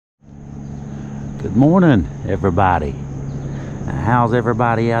Good morning, everybody. How's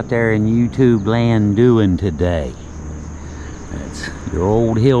everybody out there in YouTube land doing today? It's your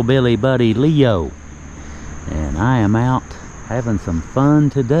old hillbilly buddy Leo, and I am out having some fun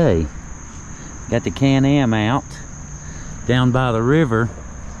today. Got the Can-Am out down by the river,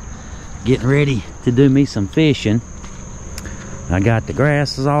 getting ready to do me some fishing. I got the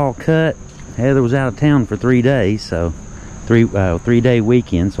grasses all cut. Heather was out of town for 3 days, so three-day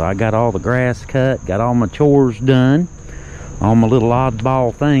weekend, so I got all the grass cut, got all my chores done, all my little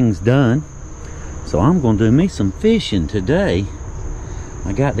oddball things done. So I'm going to do me some fishing today.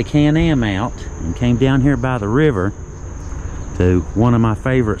 I got the Can-Am out and came down here by the river to one of my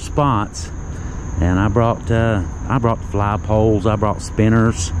favorite spots, and I brought the fly poles, I brought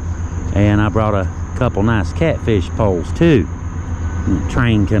spinners, and I brought a couple nice catfish poles too.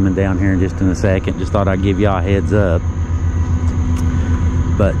 Train coming down here just in a second. Just thought I'd give y'all a heads up.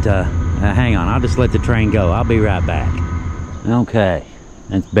 But hang on, I'll just let the train go. I'll be right back. Okay,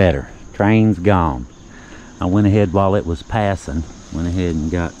 that's better. Train's gone. I went ahead while it was passing. Went ahead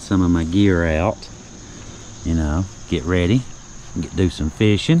and got some of my gear out. You know, get ready, do some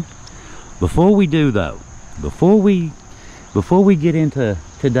fishing. Before we do though, before we get into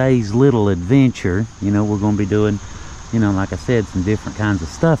today's little adventure, you know, we're going to be doing, you know, like I said, some different kinds of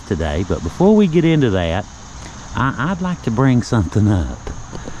stuff today. But before we get into that, I'd like to bring something up.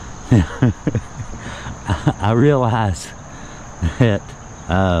 I realize that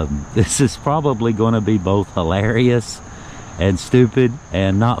this is probably going to be both hilarious and stupid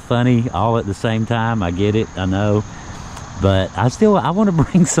and not funny all at the same time. I get it, I know, but I want to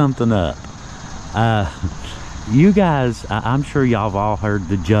bring something up. You guys, I'm sure y'all have all heard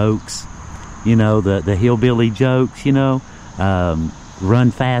the jokes, you know, the hillbilly jokes, you know,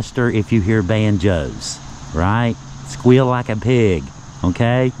 run faster if you hear banjos, right? Squeal like a pig.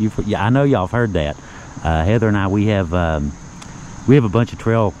 Okay, I know y'all have heard that. Heather and I, we have a bunch of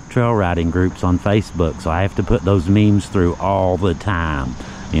trail riding groups on Facebook, so I have to put those memes through all the time.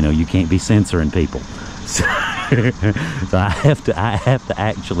 You know, you can't be censoring people, so I have to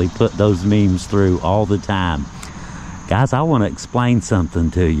actually put those memes through all the time. Guys, I want to explain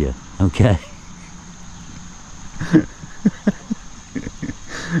something to you. Okay.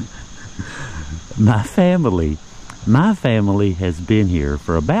 My family has been here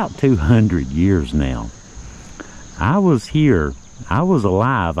for about 200 years now. I was here. I was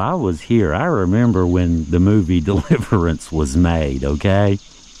alive. I was here. I remember when the movie Deliverance was made, okay?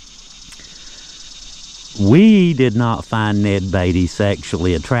 We did not find Ned Beatty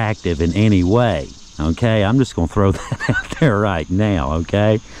sexually attractive in any way, okay? I'm just going to throw that out there right now,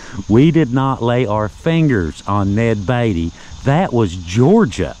 okay? We did not lay our fingers on Ned Beatty. That was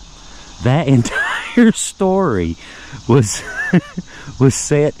Georgia. That entire story was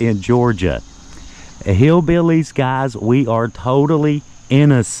set in Georgia. Hillbillies, guys, we are totally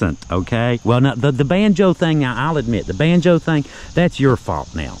innocent, okay? Well, now, the banjo thing, now, I'll admit, the banjo thing, that's your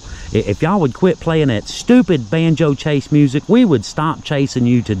fault now. If y'all would quit playing that stupid banjo chase music, we would stop chasing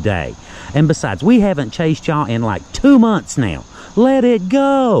you today. And besides, we haven't chased y'all in like 2 months now. Let it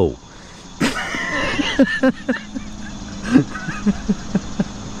go.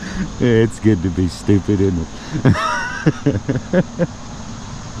 It's good to be stupid, isn't it?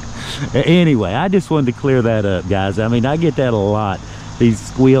 Anyway, I just wanted to clear that up, guys. I mean, I get that a lot. These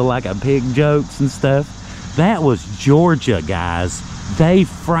squeal like a pig jokes and stuff. That was Georgia, guys. They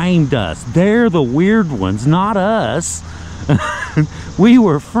framed us. They're the weird ones, not us. We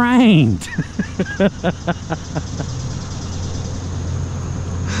were framed.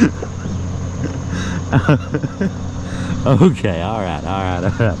 Okay, all right.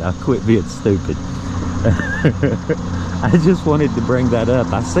 I'll quit being stupid. I just wanted to bring that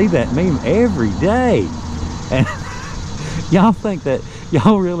up. I see that meme every day, and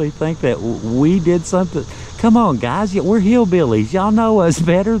y'all really think that we did something? Come on, guys, we're hillbillies. Y'all know us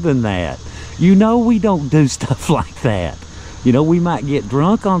better than that. You know we don't do stuff like that. You know, we might get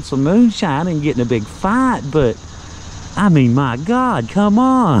drunk on some moonshine and get in a big fight, but I mean, my God, come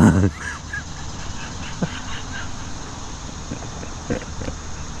on.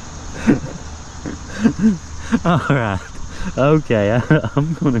 All right, okay,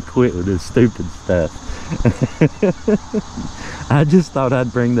 I'm gonna quit with this stupid stuff. I just thought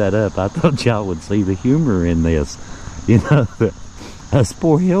I'd bring that up. I thought y'all would see the humor in this. You know, us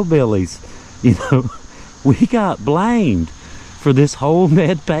poor hillbillies, you know, we got blamed for this whole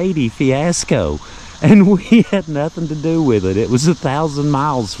Ned Beatty fiasco, and we had nothing to do with it. It was 1,000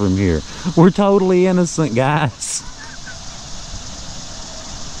 miles from here. We're totally innocent, guys.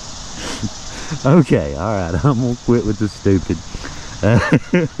 Okay, all right, I'm gonna quit with the stupid.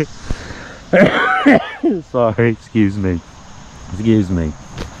 Sorry, excuse me. Excuse me.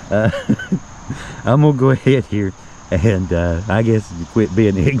 I'm gonna go ahead here and I guess quit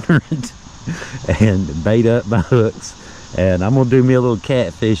being ignorant and bait up my hooks. And I'm gonna do me a little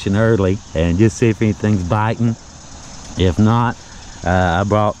catfishing early and just see if anything's biting. If not, I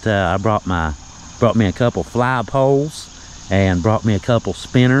brought me a couple fly poles and brought me a couple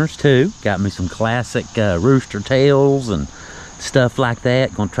spinners too. Got me some classic rooster tails and stuff like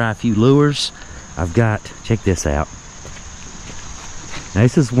that. Gonna try a few lures. I've got, check this out. Now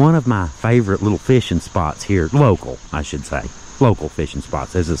this is one of my favorite little fishing spots here, local, I should say. Local fishing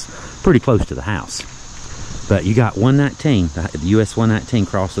spots. This is pretty close to the house. But you got 119, the US 119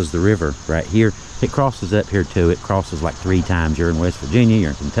 crosses the river right here. It crosses up here too. It crosses like 3 times. You're in West Virginia,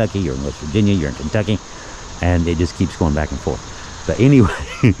 you're in Kentucky, you're in West Virginia, you're in Kentucky, and it just keeps going back and forth. But anyway,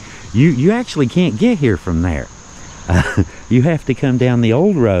 you actually can't get here from there. You have to come down the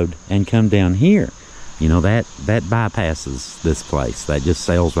old road and come down here. You know, that bypasses this place. That just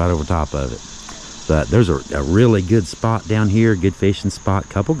sails right over top of it. But there's a really good spot down here, good fishing spot,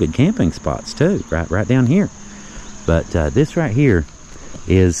 couple good camping spots too, right down here. But this right here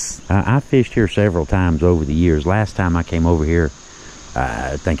is, I fished here several times over the years. Last time I came over here,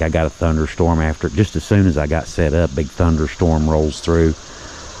 I think I got a thunderstorm after, just as soon as I got set up, big thunderstorm rolls through.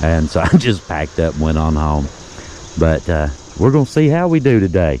 And so I just packed up and went on home. But we're gonna see how we do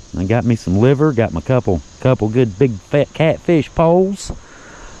today. I got me some liver, got my couple good big fat catfish poles.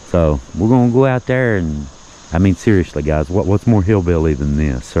 So we're gonna go out there and, I mean, seriously guys, what's more hillbilly than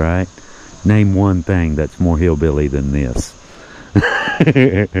this, right? Name one thing that's more hillbilly than this.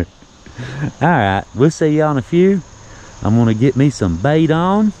 All right, we'll see y'all in a few. I'm gonna get me some bait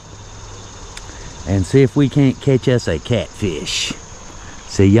on and see if we can't catch us a catfish.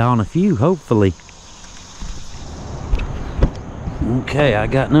 See y'all in a few, hopefully. Okay, I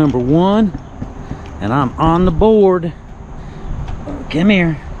got number 1 and I'm on the board. Come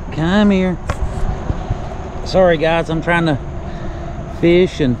here, come here. Sorry guys, I'm trying to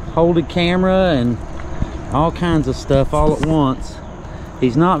fish and hold a camera and all kinds of stuff all at once.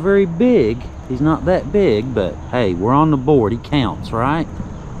 He's not very big, he's not that big, but hey, we're on the board, he counts, right?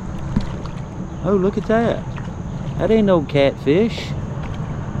 Oh, look at that. That ain't no catfish.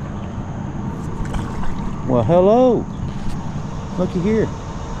 Well, hello. Looky here.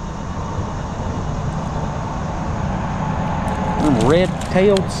 Them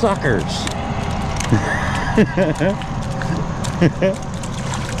red-tailed suckers.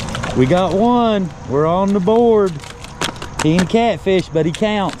 We got one. We're on the board. He ain't catfish, but he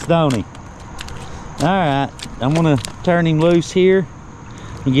counts, don't he? Alright, I'm gonna turn him loose here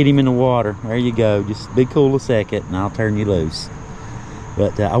and get him in the water. There you go. Just be cool a second and I'll turn you loose.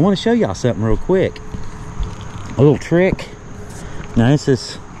 But I want to show y'all something real quick. A little trick. Now this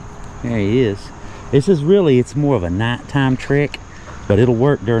is, there he is. This is really, it's more of a nighttime trick, but it'll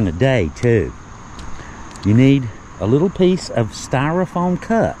work during the day too. You need a little piece of styrofoam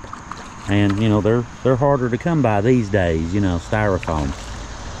cup. And you know, they're harder to come by these days, you know, styrofoam.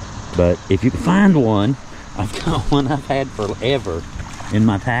 But if you can find one, I've got one I've had forever in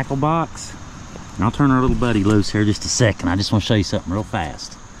my tackle box. And I'll turn our little buddy loose here just a second. I just want to show you something real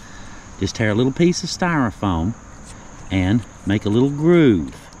fast. Just tear a little piece of styrofoam and make a little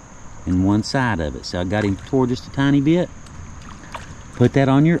groove in one side of it. So I got him tore just a tiny bit. Put that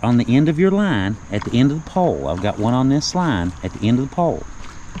on the end of your line, at the end of the pole. I've got one on this line at the end of the pole.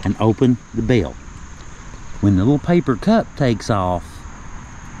 And open the bill. When the little paper cup takes off,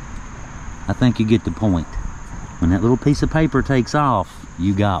 I think you get the point. When that little piece of paper takes off,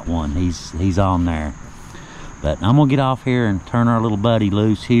 you got one. He's on there. But I'm gonna get off here and turn our little buddy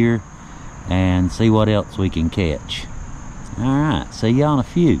loose here and see what else we can catch. Alright, see y'all in a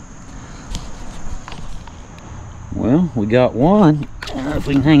few. Well, we got one. If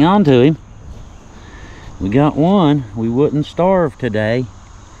we can hang on to him. We got one. We wouldn't starve today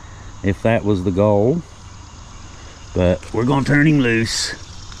if that was the goal. But we're gonna turn him loose.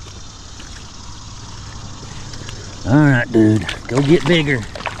 Alright, dude. Go get bigger.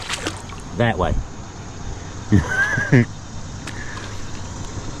 That way.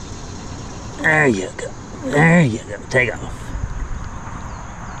 There you go. There you go. Take off.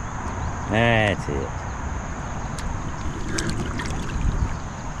 That's it.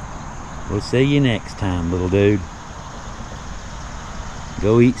 We'll see you next time, little dude.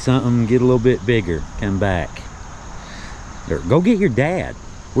 Go eat something, get a little bit bigger, come back. Or go get your dad.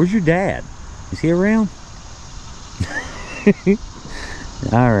 Where's your dad? Is he around?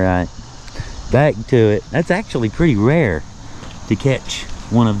 Alright, back to it. That's actually pretty rare to catch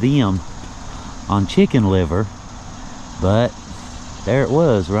one of them on chicken liver, but There it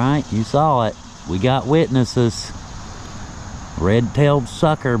was, right? You saw it. We got witnesses. Red-tailed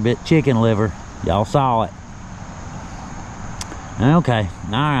sucker bit chicken liver. Y'all saw it. Okay,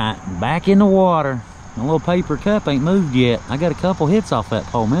 alright, back in the water. My little paper cup ain't moved yet. I got a couple hits off that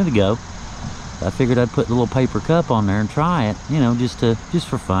pole a minute ago. I figured I'd put the little paper cup on there and try it, you know, just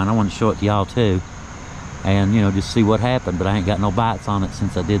for fun. I want to show it to y'all too, and you know, just see what happened. But I ain't got no bites on it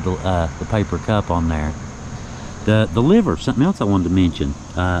since I did the paper cup on there. The liver, something else I wanted to mention.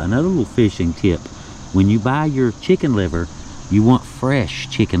 Another little fishing tip: when you buy your chicken liver, you want fresh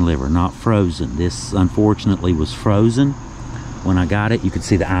chicken liver, not frozen. This unfortunately was frozen. When I got it, you could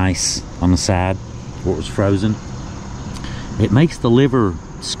see the ice on the side where it was frozen. It makes the liver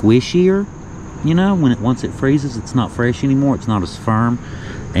squishier. You know, once it freezes, it's not fresh anymore. It's not as firm.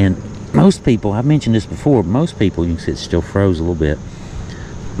 And most people, I've mentioned this before, most people, you can see it's still froze a little bit.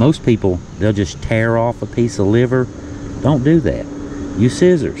 Most people, they'll just tear off a piece of liver. Don't do that. Use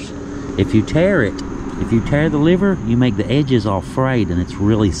scissors. If you tear the liver, you make the edges all frayed and it's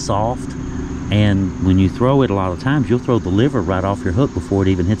really soft. And when you throw it, a lot of times, you'll throw the liver right off your hook before it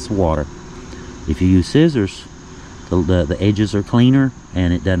even hits the water. If you use scissors, the edges are cleaner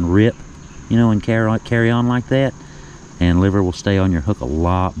and it doesn't rip, you know, and carry on like that, and liver will stay on your hook a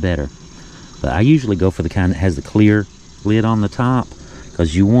lot better. But I usually go for the kind that has the clear lid on the top,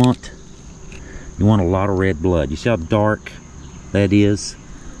 because you want a lot of red blood. You see how dark that is?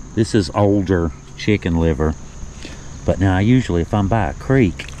 This is older chicken liver. But now I usually, if I'm by a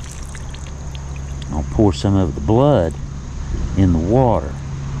creek, I'll pour some of the blood in the water.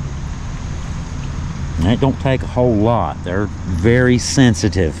 And that don't take a whole lot. They're very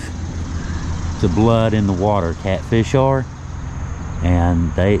sensitive to blood in the water, catfish are,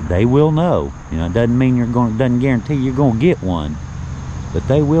 and they will know. You know, it doesn't mean doesn't guarantee you're gonna get one, but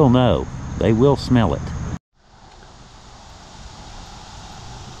they will know. They will smell it.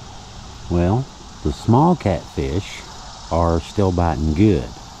 Well, the small catfish are still biting good.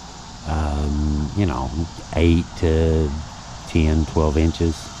 You know, 8 to 10, 12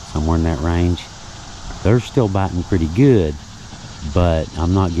 inches, somewhere in that range. They're still biting pretty good. But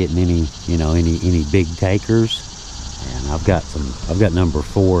I'm not getting any, you know, any big takers. And I've got number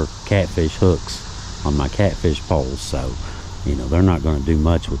 4 catfish hooks on my catfish poles, so you know, they're not going to do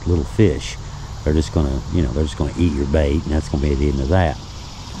much with little fish. They're just going to, you know, they're just going to eat your bait, and that's going to be the end of that.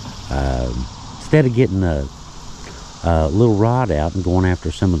 Instead of getting a little rod out and going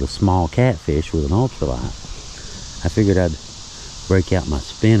after some of the small catfish with an ultralight, I figured I'd break out my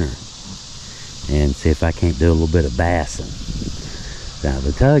spinner and see if I can't do a little bit of bassing. Now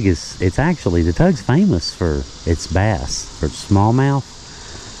the tug's famous for its bass, for its smallmouth.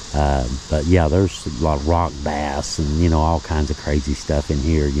 But yeah, there's a lot of rock bass and, you know, all kinds of crazy stuff in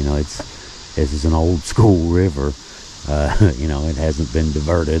here. You know, this is an old school river. You know, it hasn't been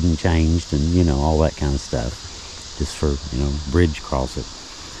diverted and changed and, you know, all that kind of stuff, just for, you know, bridge cross it.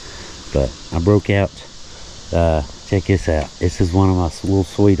 But I broke out, check this out. This is one of my little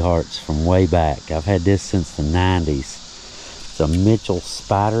sweethearts from way back. I've had this since the 90s. It's a Mitchell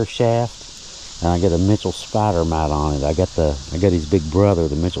spider shaft, and I got a Mitchell spider mount on it. I got his big brother,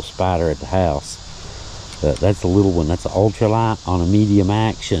 the Mitchell spider, at the house. That's the little one. That's an ultralight on a medium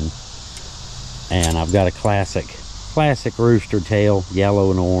action, and I've got a classic rooster tail,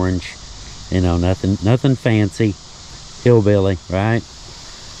 yellow and orange. You know, nothing fancy, hillbilly, right?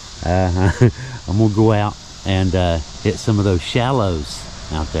 I'm gonna go out and hit some of those shallows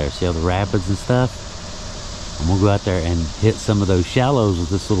out there. See all the rapids and stuff? I'm gonna go out there and hit some of those shallows with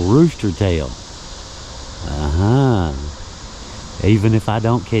this little rooster tail. Even if I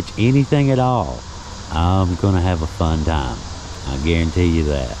don't catch anything at all, I'm gonna have a fun time. I guarantee you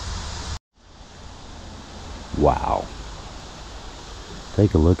that. Wow.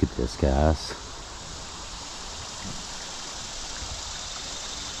 Take a look at this, guys.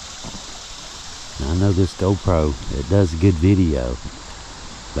 I know this GoPro, it does a good video,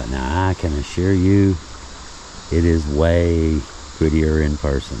 but now I can assure you it is way prettier in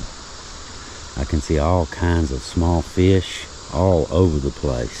person. I can see all kinds of small fish all over the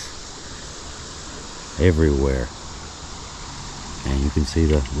place, everywhere. And you can see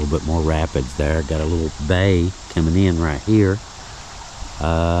the little bit more rapids there. Got a little bay coming in right here,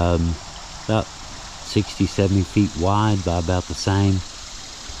 about 60, 70 feet wide by about the same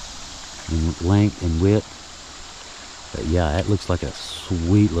in length and width. But yeah, that looks like a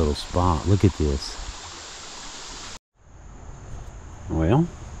sweet little spot. Look at this. Well,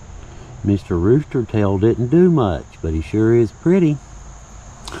 Mr. Rooster Tail didn't do much, but he sure is pretty.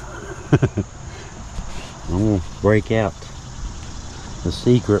 I'm gonna break out the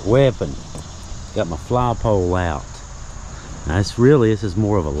secret weapon. Got my fly pole out. This is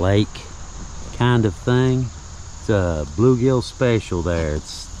more of a lake kind of thing. It's a bluegill special there.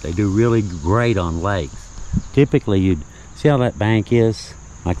 They do really great on lakes. Typically, you'd see how that bank is,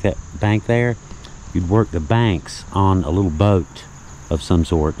 like that bank there. You'd work the banks on a little boat of some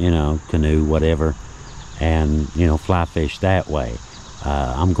sort, you know, canoe, whatever, and, you know, fly fish that way.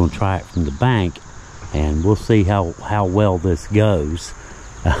 I'm going to try it from the bank, and we'll see how well this goes.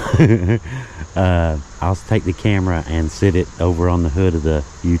 I'll take the camera and sit it over on the hood of the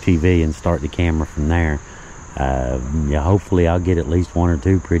UTV and start the camera from there. Yeah, hopefully I'll get at least 1 or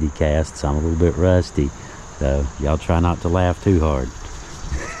 2 pretty casts. I'm a little bit rusty, so y'all try not to laugh too hard.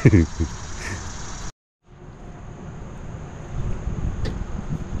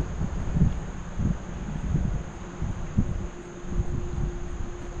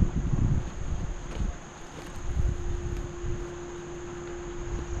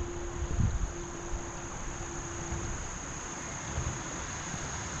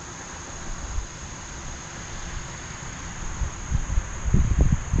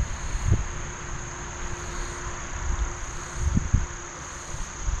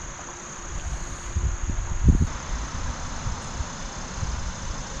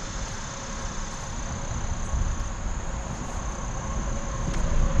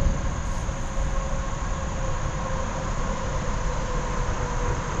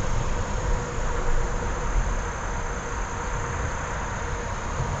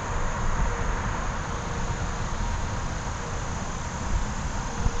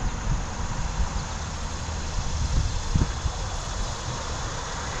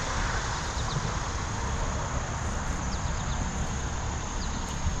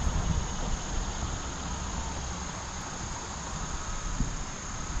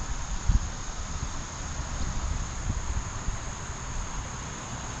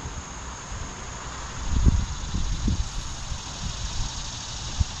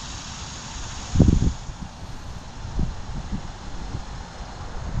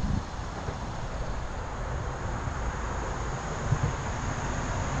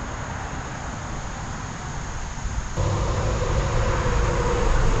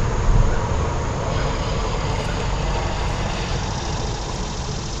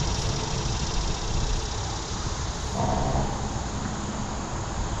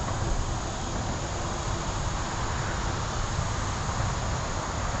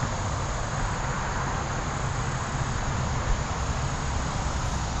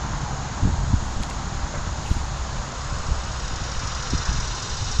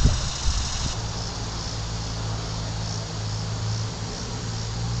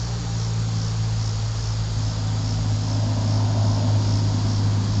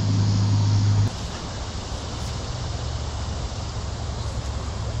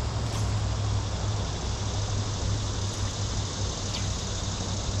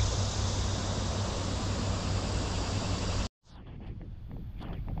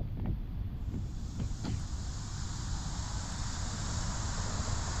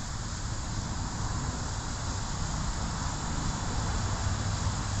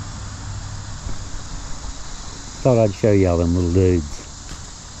 Thought I'd show y'all them little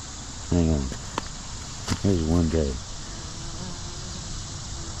dudes. Hang on. Here's one dude.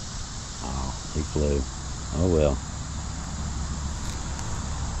 Oh, he flew. Oh well.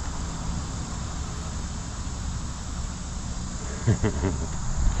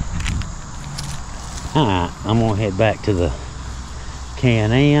 Alright, I'm gonna head back to the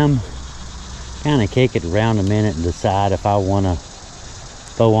Can-Am. Kind of kick it around a minute and decide if I want to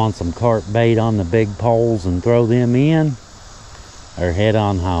throw on some carp bait on the big poles and throw them in, or head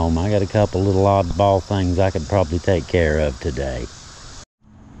on home. I got a couple little oddball things I could probably take care of today.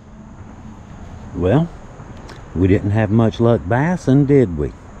 Well, we didn't have much luck bassing, did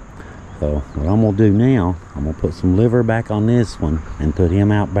we? So what I'm gonna do now, I'm gonna put some liver back on this one and put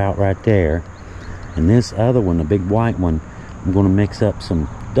him out about right there. And this other one, the big white one, I'm gonna mix up some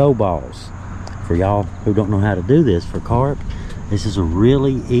dough balls. For y'all who don't know how to do this for carp, this is a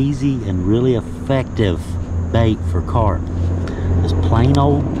really easy and really effective bait for carp. Just plain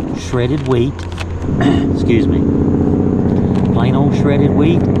old shredded wheat, excuse me, plain old shredded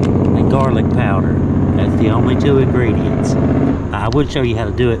wheat and garlic powder. That's the only 2 ingredients. I would show you how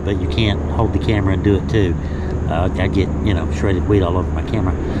to do it, but you can't hold the camera and do it too. I get, you know, shredded wheat all over my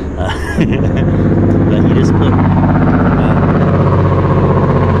camera. But you just put,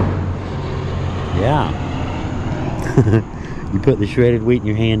 yeah. You put the shredded wheat in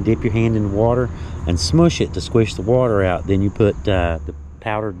your hand, dip your hand in the water, and smush it to squish the water out. Then you put the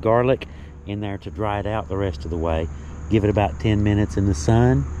powdered garlic in there to dry it out the rest of the way. Give it about 10 minutes in the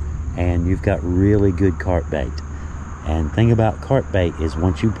sun, and you've got really good carp bait. And thing about carp bait is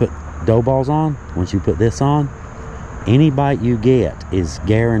once you put dough balls on, once you put this on, any bite you get is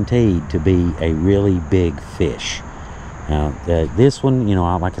guaranteed to be a really big fish. Now, this one, you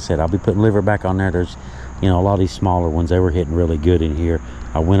know, like I said, I'll be putting liver back on there. There's, you know, a lot of these smaller ones, they were hitting really good in here.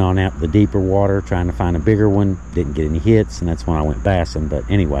 I went on out the deeper water trying to find a bigger one. Didn't get any hits, and that's when I went bassing. But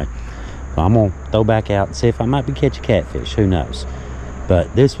anyway, so I'm going to throw back out and see if I might be catching catfish. Who knows?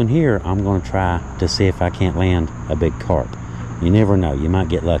 But this one here, I'm going to try to see if I can't land a big carp. You never know. You might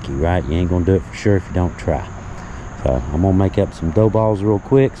get lucky, right? You ain't going to do it for sure if you don't try. So I'm going to make up some dough balls real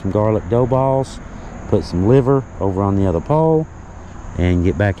quick, some garlic dough balls, put some liver over on the other pole, and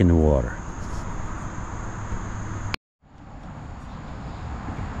get back in the water.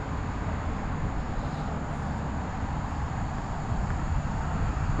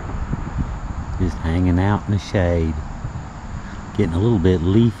 Just hanging out in the shade. Getting a little bit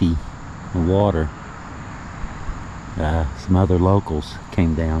leafy in the water. Some other locals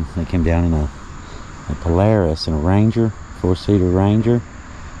came down. They came down in a Polaris and a Ranger, 4-seater Ranger.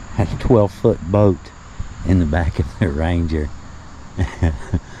 Had a 12-foot boat in the back of their Ranger.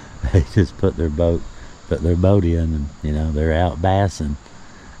 They just put their boat in, and you know, they're out bassing.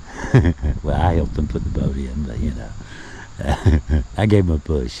 Well, I helped them put the boat in, but you know, I gave them a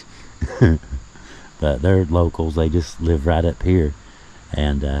push. But they're locals. They just live right up here,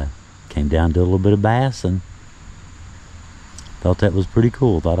 and came down to a little bit of bassing. Thought that was pretty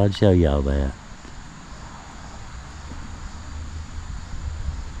cool. Thought I'd show y'all that.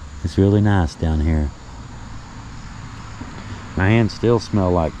 It's really nice down here. My hands still smell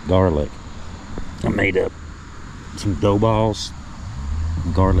like garlic. I made up some dough balls,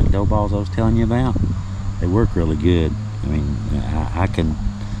 garlic dough balls I was telling you about. They work really good. I mean, I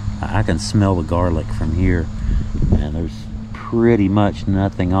can smell the garlic from here, and there's pretty much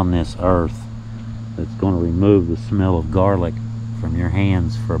nothing on this earth that's going to remove the smell of garlic from your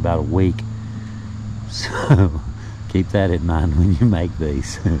hands for about a week. So keep that in mind when you make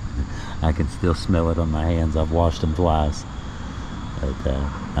these. I can still smell it on my hands. I've washed them twice. But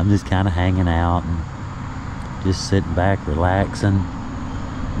I'm just kind of hanging out and just sitting back, relaxing,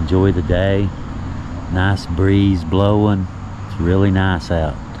 enjoy the day. Nice breeze blowing. It's really nice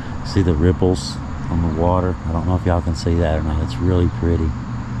out. See the ripples on the water? I don't know if y'all can see that or not. It's really pretty.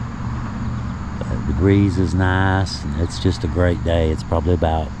 But the breeze is nice, and it's just a great day. It's probably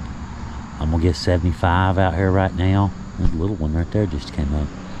about, I'm gonna get 75 out here right now. There's a little one right there just came up.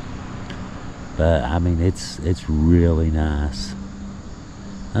 But I mean, it's really nice.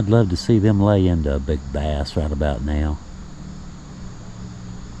 I'd love to see them lay into a big bass right about now.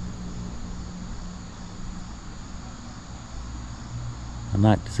 I'd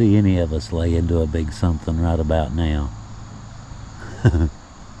like to see any of us lay into a big something right about now.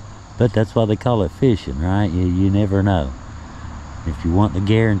 But that's why they call it fishing, right? You never know. If you want the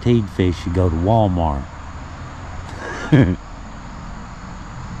guaranteed fish, you go to Walmart.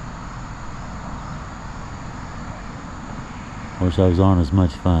 Of course, those aren't as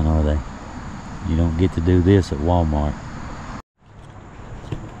much fun, are they? You don't get to do this at Walmart.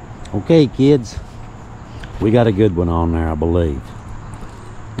 Okay, kids. We got a good one on there, I believe.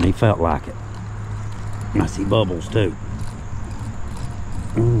 And he felt like it. I see bubbles too.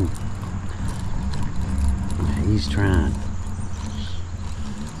 He's trying.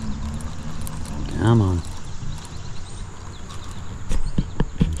 Come on.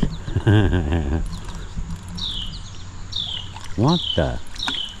 What the?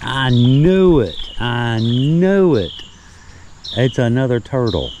 I knew it. I knew it. It's another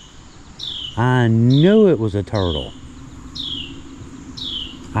turtle. I knew it was a turtle.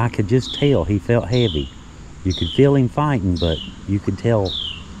 I could just tell he felt heavy. You could feel him fighting, but you could tell,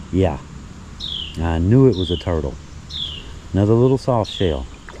 yeah. I knew it was a turtle. Another little soft shell.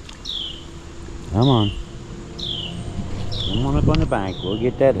 Come on. Come on up on the bank. We'll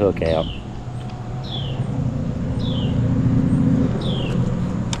get that hook out.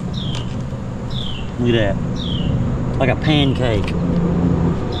 Look at that. Like a pancake.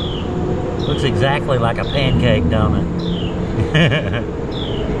 Looks exactly like a pancake, don't it?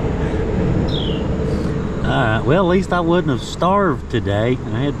 Alright, well, at least I wouldn't have starved today.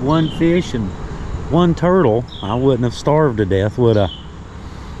 I had one fish and one turtle. I wouldn't have starved to death, would I?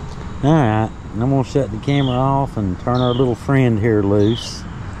 Alright, I'm going to shut the camera off and turn our little friend here loose.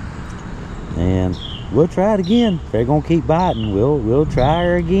 And we'll try it again. If they're going to keep biting, we'll try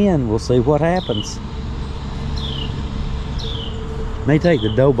her again. We'll see what happens. May take the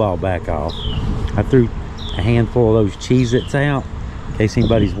dough ball back off. I threw a handful of those Cheez-Its out. In case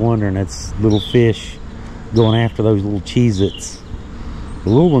anybody's wondering, that's little fish going after those little Cheez-Its. The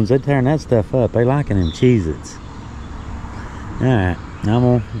little ones, they tearing that stuff up. They liking them Cheez-Its. Alright, I'm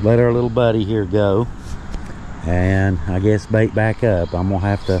gonna let our little buddy here go, and I guess bait back up. I'm gonna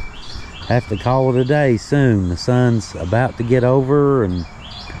have to call it a day soon. The sun's about to get over, and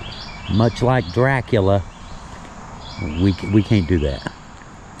much like Dracula, we can't do that.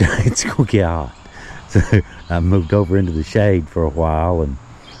 It's gonna get hot. So I moved over into the shade for a while, and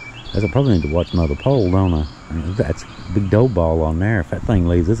I probably need to watch another pole, don't I? That's a big dough ball on there. If that thing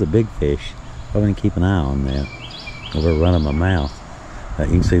leaves, it's a big fish. Probably need to keep an eye on that. Over running my mouth. You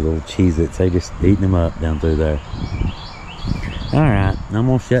can see the little Cheez-Its, they just eating them up down through there. Alright, I'm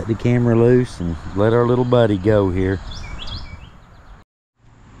gonna shut the camera loose and let our little buddy go here.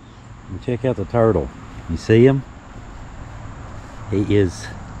 And check out the turtle. You see him? He is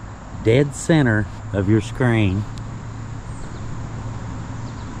dead center of your screen.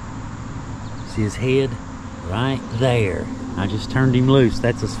 See his head? Right there. I just turned him loose.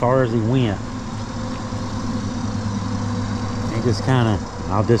 That's as far as he went. He just kind of,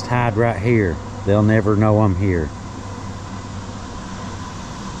 I'll just hide right here. They'll never know I'm here.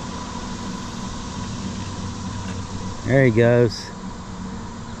 There he goes.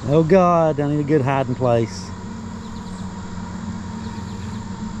 Oh God, I need a good hiding place.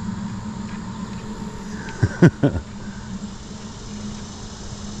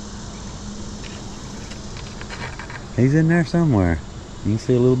 He's in there somewhere. You can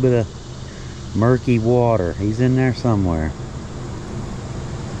see a little bit of murky water. He's in there somewhere.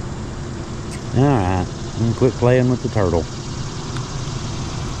 Alright, I'm gonna quit playing with the turtle.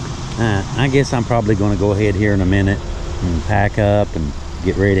 I guess I'm probably gonna go ahead here in a minute and pack up and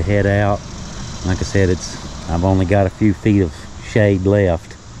get ready to head out. Like I said, I've only got a few feet of shade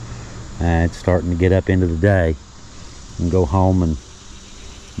left. It's starting to get up into the day. And go home and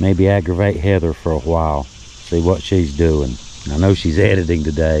maybe aggravate Heather for a while. See what she's doing. I know she's editing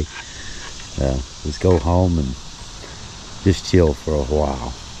today. Just go home and just chill for a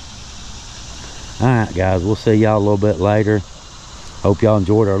while. Alright guys, we'll see y'all a little bit later. Hope y'all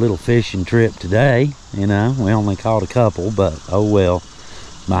enjoyed our little fishing trip today. You know, we only caught a couple, but oh well.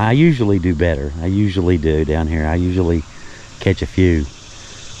 I usually do better. I usually do down here. I usually catch a few,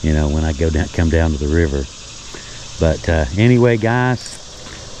 you know, when I come down to the river. But anyway guys,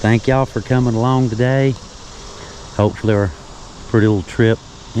 thank y'all for coming along today. Hopefully our pretty little trip,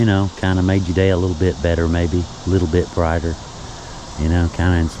 you know, kind of made your day a little bit better, maybe a little bit brighter. You know,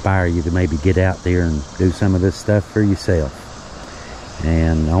 kind of inspire you to maybe get out there and do some of this stuff for yourself.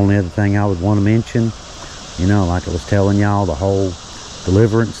 And the only other thing I would want to mention, you know, like I was telling y'all, the whole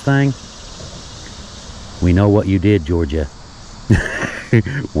deliverance thing. We know what you did, Georgia.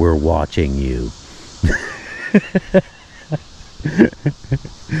 We're watching you.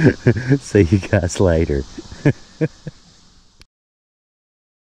 See you guys later.